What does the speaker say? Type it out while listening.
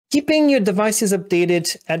Keeping your devices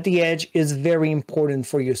updated at the edge is very important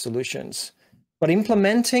for your solutions, but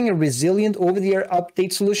implementing a resilient over-the-air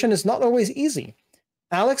update solution is not always easy.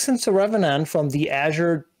 Alex and Saravanan from the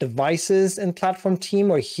Azure Devices and Platform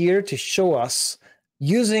team are here to show us,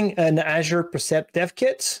 using an Azure Percept Dev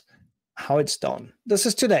Kit, how it's done. This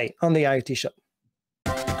is today on the IoT Show.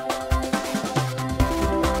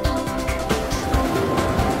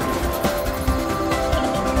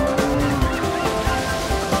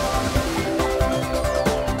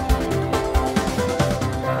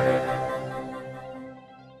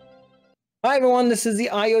 Hi everyone, this is the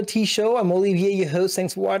IoT Show. I'm Olivier, your host.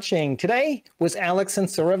 Thanks for watching. Today, with Alex and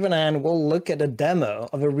Saravanan, we'll look at a demo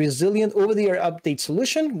of a resilient over-the-air update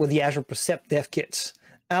solution with the Azure Percept Dev Kits.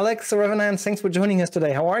 Alex, Saravanan, thanks for joining us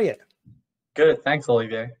today. How are you? Good, thanks,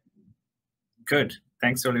 Olivier. Good,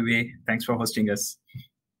 thanks, Olivier. Thanks for hosting us.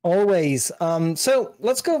 Always. So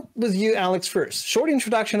let's go with you, Alex, first. Short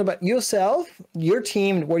introduction about yourself, your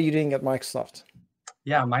team, and what you're doing at Microsoft.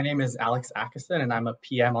 Yeah, my name is Alex Akison, and I'm a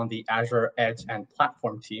PM on the Azure Edge and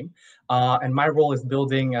Platform team. And my role is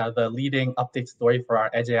building the leading update story for our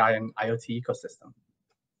Edge AI and IoT ecosystem.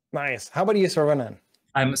 Nice. How about you, Saravanan?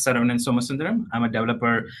 I'm Saravanan Somasundaram. I'm a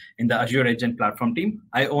developer in the Azure Edge and Platform team.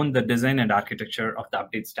 I own the design and architecture of the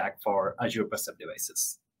update stack for Azure Percept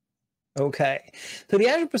devices. Okay, so the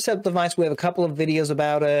Azure Percept device, we have a couple of videos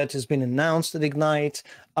about it. It's been announced at Ignite,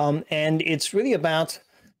 and it's really about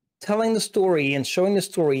telling the story and showing the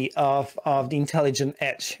story of the intelligent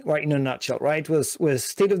edge, right, in a nutshell, right, with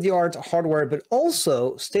state-of-the-art hardware, but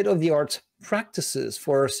also state-of-the-art practices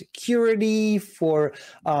for security, for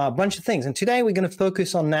a bunch of things. And today we're going to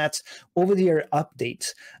focus on that over-the-air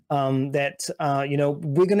update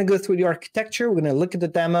we're going to go through the architecture. We're going to look at the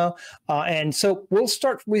demo. And so we'll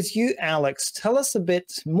start with you, Alex. Tell us a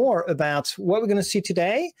bit more about what we're going to see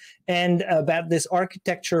today and about this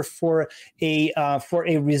architecture for a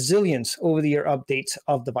resilient over-the-air update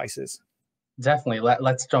of devices. Definitely.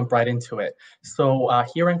 Let's jump right into it. So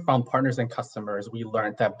hearing from partners and customers, we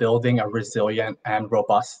learned that building a resilient and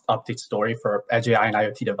robust update story for Edge AI and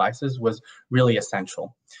IoT devices was really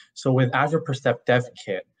essential. So with Azure Percept Dev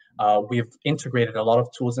Kit, we've integrated a lot of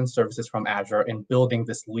tools and services from Azure in building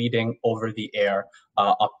this leading over-the-air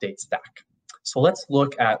update stack. So let's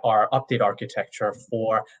look at our update architecture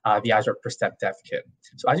for the Azure Percept Dev Kit.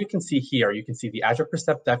 So as you can see here, you can see the Azure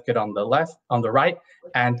Percept Dev Kit on the left, on the right,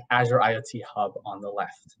 and Azure IoT Hub on the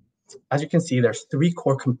left. As you can see, there's three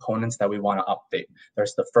core components that we want to update.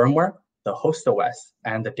 There's the firmware, the host OS,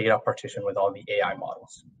 and the data partition with all the AI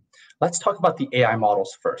models. Let's talk about the AI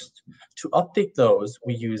models first. To update those,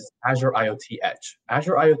 we use Azure IoT Edge.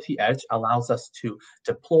 Azure IoT Edge allows us to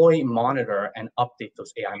deploy, monitor, and update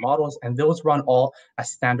those AI models, and those run all as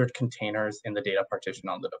standard containers in the data partition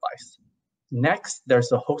on the device. Next, there's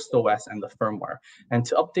the host OS and the firmware. And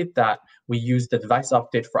to update that, we use the device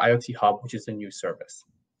update for IoT Hub, which is a new service.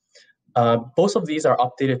 Both of these are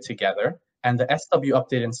updated together, and the SW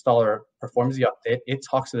update installer performs the update. It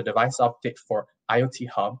talks to the device update for IoT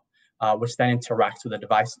Hub, which then interacts with the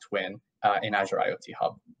device twin in Azure IoT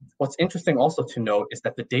Hub. What's interesting also to note is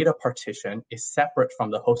that the data partition is separate from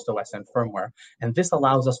the host OS and firmware, and this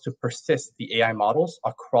allows us to persist the AI models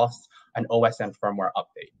across an OS and firmware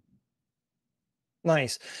update.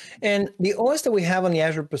 Nice. And the OS that we have on the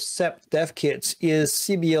Azure Percept Dev Kits is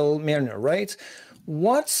CBL Mariner, right?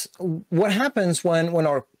 What happens when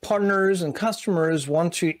our partners and customers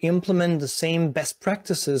want to implement the same best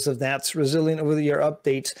practices of that resilient over-the-air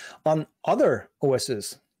update on other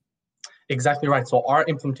OSs? Exactly right. So our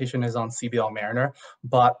implementation is on CBL Mariner,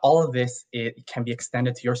 but all of this, it can be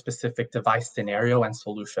extended to your specific device scenario and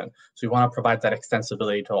solution. So we want to provide that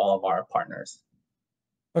extensibility to all of our partners.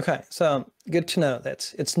 Okay, so good to know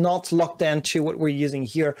that it's not locked down to what we're using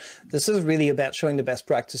here. This is really about showing the best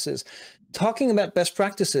practices. Talking about best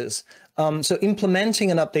practices, so implementing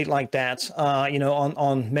an update like that,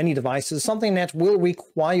 on many devices, something that will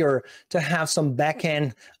require to have some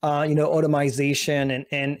backend, automation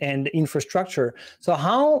and infrastructure. So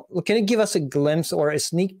how can you give us a glimpse or a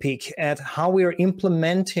sneak peek at how we are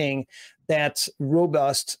implementing that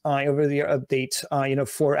robust over-the-air update,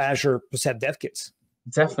 for Azure Percept Dev Kits?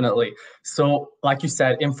 Definitely. So like you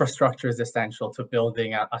said, infrastructure is essential to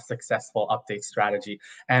building a successful update strategy.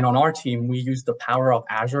 And on our team, we use the power of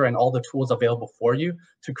Azure and all the tools available for you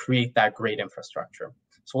to create that great infrastructure.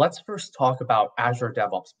 So let's first talk about Azure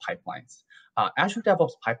DevOps pipelines. Azure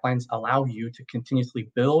DevOps pipelines allow you to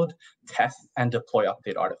continuously build, test, and deploy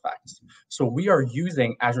update artifacts. So we are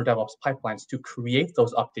using Azure DevOps pipelines to create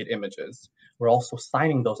those update images. We're also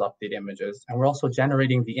signing those update images, and we're also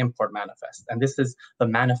generating the import manifest. And this is the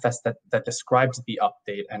manifest that describes the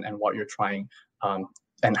update and what you're trying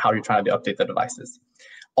and how you're trying to update the devices.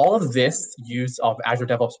 All of this use of Azure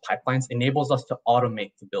DevOps pipelines enables us to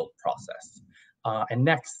automate the build process. And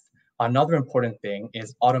next, another important thing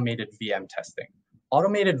is automated VM testing.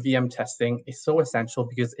 Automated VM testing is so essential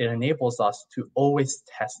because it enables us to always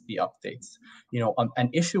test the updates. An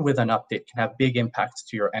issue with an update can have big impacts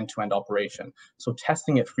to your end-to-end operation. So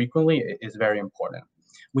testing it frequently is very important.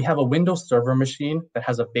 We have a Windows Server machine that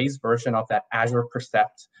has a base version of that Azure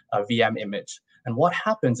Percept VM image. And what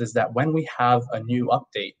happens is that when we have a new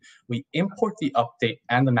update, we import the update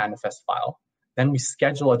and the manifest file. Then we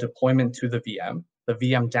schedule a deployment to the VM. The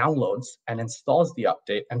VM downloads and installs the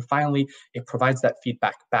update. And finally, it provides that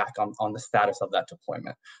feedback back on the status of that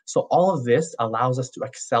deployment. So all of this allows us to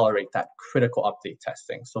accelerate that critical update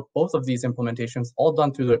testing. So both of these implementations, all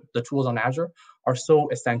done through the tools on Azure, are so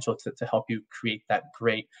essential to help you create that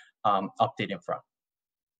great update infra.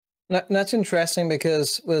 That's interesting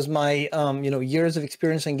because with my years of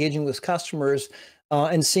experience engaging with customers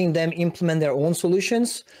and seeing them implement their own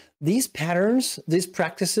solutions, these patterns, these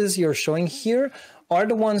practices you're showing here are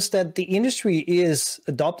the ones that the industry is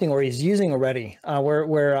adopting or is using already,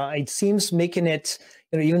 where it seems making it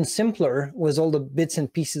even simpler with all the bits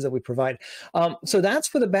and pieces that we provide. So that's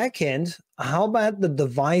for the back end. How about the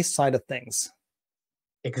device side of things?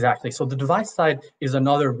 Exactly. So the device side is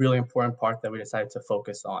another really important part that we decided to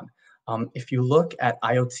focus on. If you look at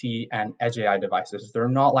IoT and Edge AI devices, they're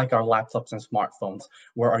not like our laptops and smartphones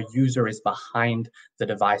where our user is behind the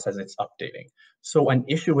device as it's updating. So an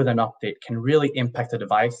issue with an update can really impact the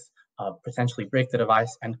device, potentially break the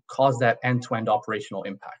device, and cause that end-to-end operational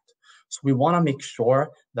impact. So we want to make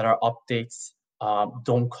sure that our updates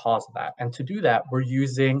don't cause that. And to do that, we're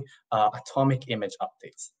using atomic image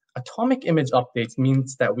updates. Atomic image updates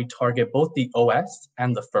means that we target both the OS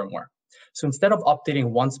and the firmware. So instead of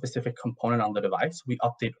updating one specific component on the device, we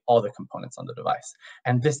update all the components on the device.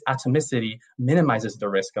 And this atomicity minimizes the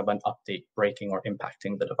risk of an update breaking or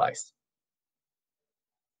impacting the device.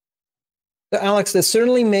 So Alex, this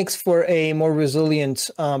certainly makes for a more resilient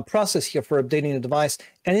process here for updating the device.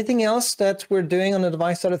 Anything else that we're doing on the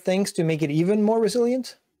device side of things to make it even more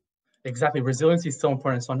resilient? Exactly. Resiliency is so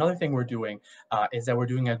important. So another thing we're doing is that we're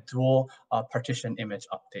doing a dual partition image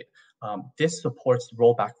update. This supports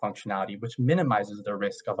rollback functionality, which minimizes the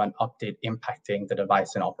risk of an update impacting the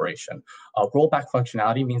device in operation. Rollback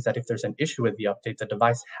functionality means that if there's an issue with the update, the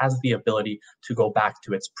device has the ability to go back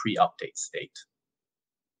to its pre-update state.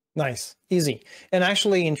 Nice, easy. And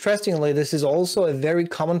actually, interestingly, this is also a very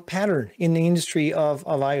common pattern in the industry of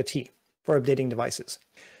IoT for updating devices.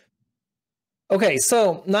 Okay,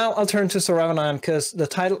 so now I'll turn to Saravanan because the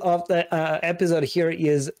title of the episode here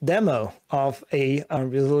is Demo of a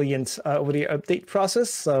Resilient OTA update process.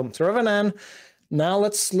 So Saravanan, now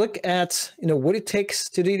let's look at what it takes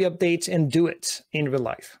to do the update and do it in real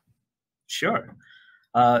life. Sure.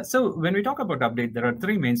 So when we talk about update, there are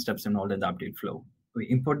three main steps involved in the update flow. We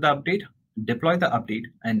import the update, deploy the update,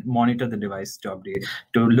 and monitor the device to update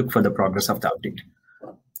to look for the progress of the update.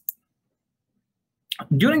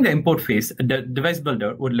 During the import phase, the device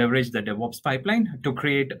builder would leverage the DevOps pipeline to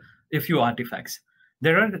create a few artifacts.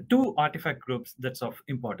 There are two artifact groups that's of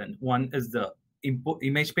importance. One is the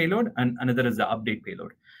image payload and another is the update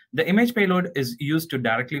payload. The image payload is used to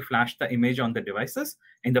directly flash the image on the devices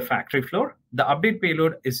in the factory floor. The update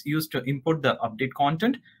payload is used to input the update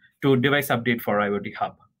content to device update for IoT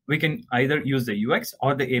Hub. We can either use the UX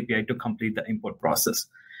or the API to complete the import process.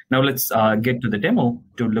 Now let's get to the demo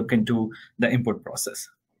to look into the import process.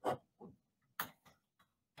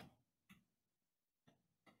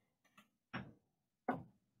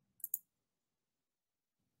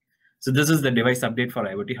 So this is the device update for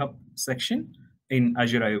IoT Hub section in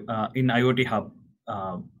Azure in IoT Hub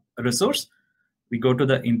resource. We go to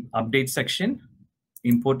the update section,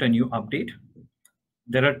 import a new update.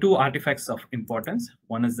 There are two artifacts of importance.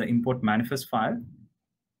 One is the import manifest file.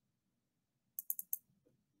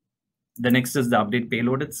 The next is the update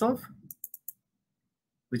payload itself,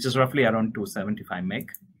 which is roughly around 275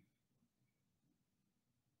 meg.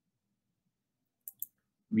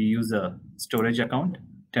 We use a storage account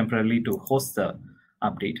temporarily to host the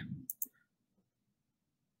update.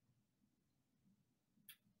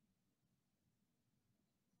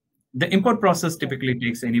 The import process typically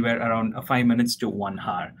takes anywhere around 5 minutes to 1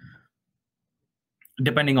 hour,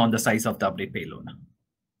 depending on the size of the update payload.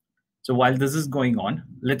 So So while this is going on,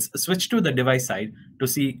 let's switch to the device side to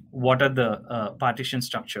see what are the partition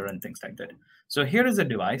structure and things like that. So here is a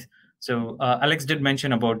device. So Alex did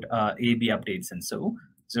mention about AB updates and so.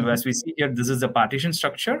 So as we see here, this is the partition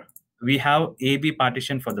structure. We have AB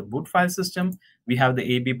partition for the boot file system. We have the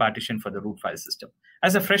AB partition for the root file system.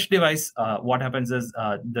 As a fresh device, what happens is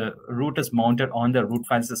the root is mounted on the root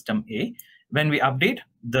file system A. When we update,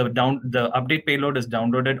 the update payload is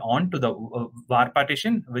downloaded onto the var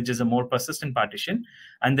partition, which is a more persistent partition.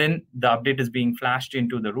 And then the update is being flashed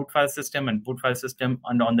into the root file system and boot file system.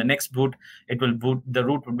 And on the next boot, it will boot, the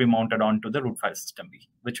root will be mounted onto the root file system B,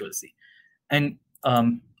 which we'll see. And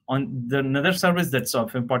on another service that's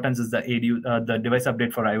of importance is the ADU, the device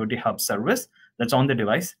update for IoT Hub service that's on the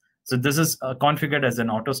device. So this is configured as an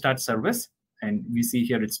auto start service. And we see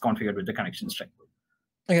here it's configured with the connection string.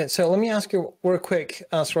 Okay, so let me ask you real quick,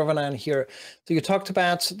 Saravanan here. So you talked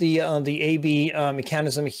about the AB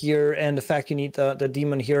mechanism here and the fact you need the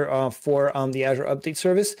daemon here for the Azure Update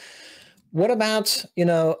service. What about, you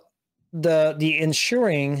know, the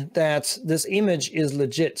ensuring that this image is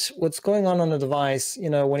legit? What's going on the device, you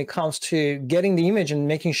know, when it comes to getting the image and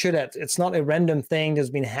making sure that it's not a random thing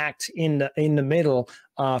that's been hacked in the middle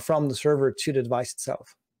from the server to the device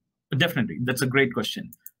itself? Definitely, that's a great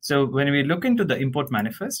question. So when we look into the import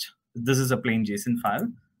manifest, this is a plain JSON file.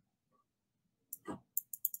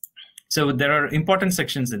 So there are important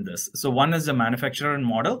sections in this. So one is the manufacturer and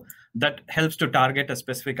model that helps to target a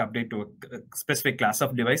specific update to a specific class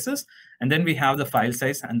of devices. And then we have the file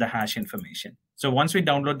size and the hash information. So once we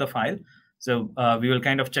download the file, so we will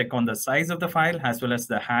kind of check on the size of the file as well as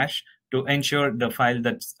the hash to ensure the file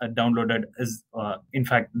that's downloaded is in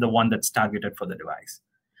fact the one that's targeted for the device.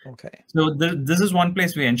 Okay. So this is one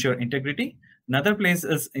place we ensure integrity. Another place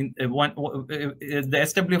is the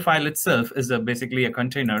SW file itself is basically a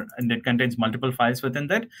container, and it contains multiple files within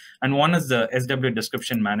that. And one is the SW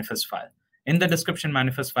description manifest file. In the description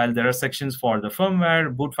manifest file, there are sections for the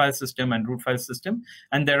firmware, boot file system, and root file system.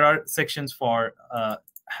 And there are sections for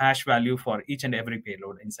hash value for each and every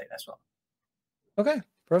payload inside as well. Okay,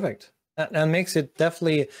 perfect. That makes it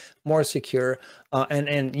definitely more secure,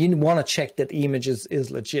 and you want to check that the image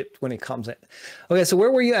is legit when it comes in. Okay, so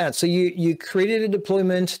where were you at? So you created a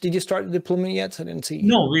deployment. Did you start the deployment yet? I didn't see.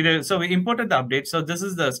 No, we did. So we imported the update. So this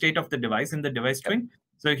is the state of the device in the device twin.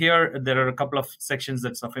 So here there are a couple of sections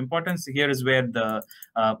that's of importance. Here is where the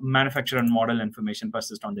manufacturer and model information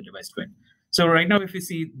persist on the device twin. So right now, if you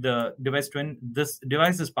see the device twin, this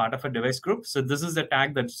device is part of a device group. So this is the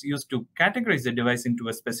tag that's used to categorize the device into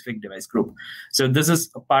a specific device group. So this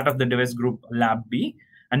is a part of the device group lab B.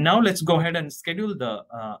 And now let's go ahead and schedule the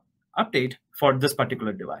update for this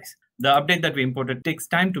particular device. The update that we imported takes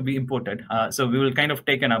time to be imported. So we will kind of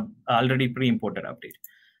take an already pre-imported update.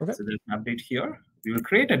 Okay. So there's an update here. We will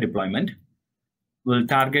create a deployment. We'll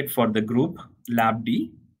target for the group lab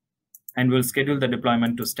D. And we'll schedule the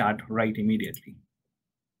deployment to start right immediately.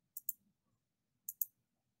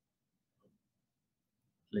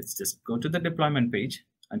 Let's just go to the deployment page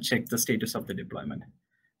and check the status of the deployment.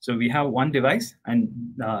 So we have one device, and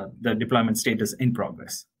the deployment status in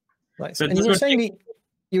progress. Right. So and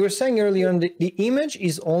you were saying earlier on the image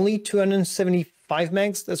is only 275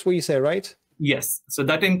 megs. That's what you say, right? Yes. So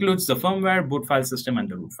that includes the firmware, boot file system, and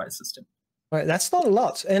the root file system. Right, that's not a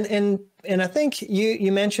lot, and I think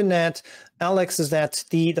you mentioned that, Alex, is that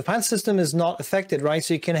the file system is not affected, right?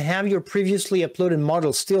 So you can have your previously uploaded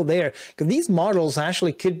models still there, because these models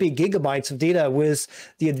actually could be gigabytes of data with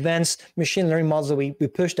the advanced machine learning models that we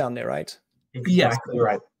push down there, right? Exactly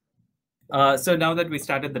right. So now that we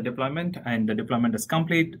started the deployment and the deployment is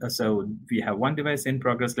complete, so we have one device in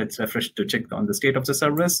progress. Let's refresh to check on the state of the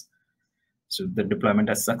service. So the deployment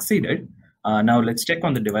has succeeded. Now let's check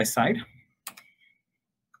on the device side.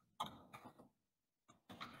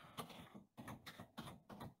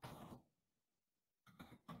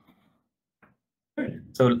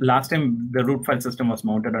 So last time the root file system was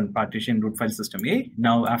mounted on partition root file system A.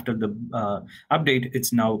 Now after the update,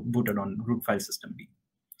 it's now booted on root file system B.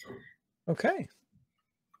 Okay.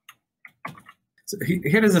 So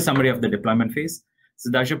here is a summary of the deployment phase.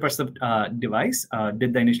 So the Azure Percept device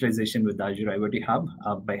did the initialization with the Azure IoT Hub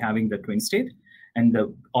by having the twin state. And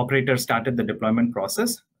the operator started the deployment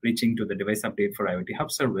process, reaching to the device update for IoT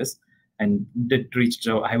Hub service, and did reach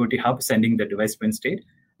to IoT Hub, sending the device twin state.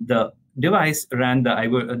 The device ran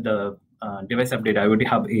the device update IoT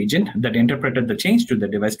Hub agent that interpreted the change to the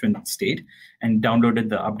device twin state and downloaded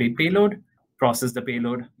the update payload, processed the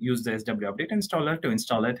payload, used the SW update installer to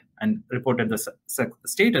install it, and reported the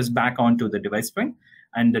status back onto the device twin.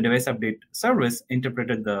 And the device update service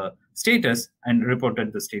interpreted the status and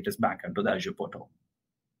reported the status back onto the Azure portal.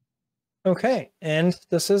 Okay, and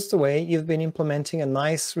this is the way you've been implementing a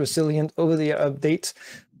nice, resilient over-the-air update.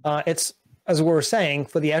 It's, as we were saying,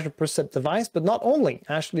 for the Azure Percept device, but not only.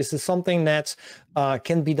 Actually, this is something that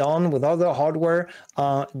can be done with other hardware.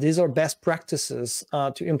 These are best practices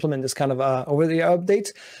to implement this kind of over-the-air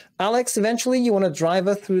update. Alex, eventually, you want to drive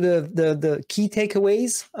us through the key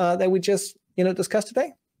takeaways that we just discussed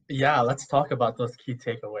today? Yeah, let's talk about those key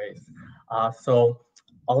takeaways. So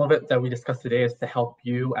all of it that we discussed today is to help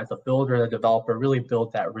you as a builder, a developer, really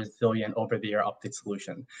build that resilient over-the-air update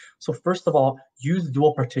solution. So first of all, use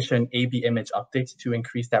dual partition AB image updates to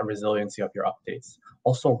increase that resiliency of your updates.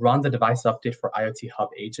 Also run the device update for IoT Hub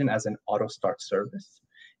agent as an auto start service.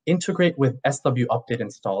 Integrate with SW Update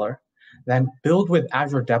Installer. Then build with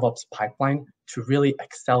Azure DevOps Pipeline to really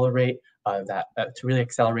accelerate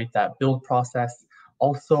that build process.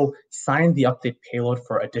 Also sign the update payload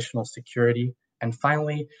for additional security. And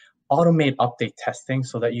finally, automate update testing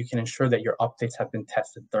so that you can ensure that your updates have been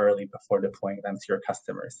tested thoroughly before deploying them to your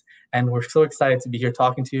customers. And we're so excited to be here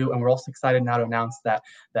talking to you. And we're also excited now to announce that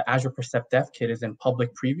the Azure Percept Dev Kit is in public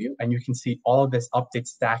preview, and you can see all of this update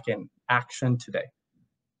stack in action today.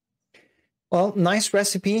 Well, nice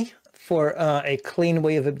recipe for a clean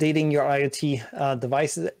way of updating your IoT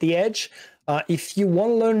devices at the edge. If you want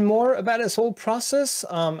to learn more about this whole process,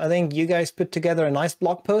 I think you guys put together a nice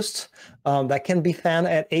blog post that can be found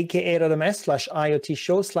at aka.ms/IoT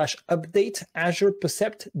Show/update Azure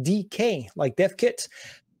Percept DK, like DevKit.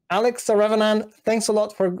 Alex, Saravanan, thanks a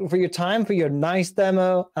lot for your time, for your nice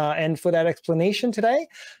demo, and for that explanation today.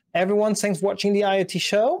 Everyone, thanks for watching the IoT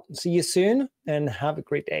Show. See you soon, and have a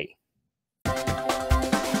great day.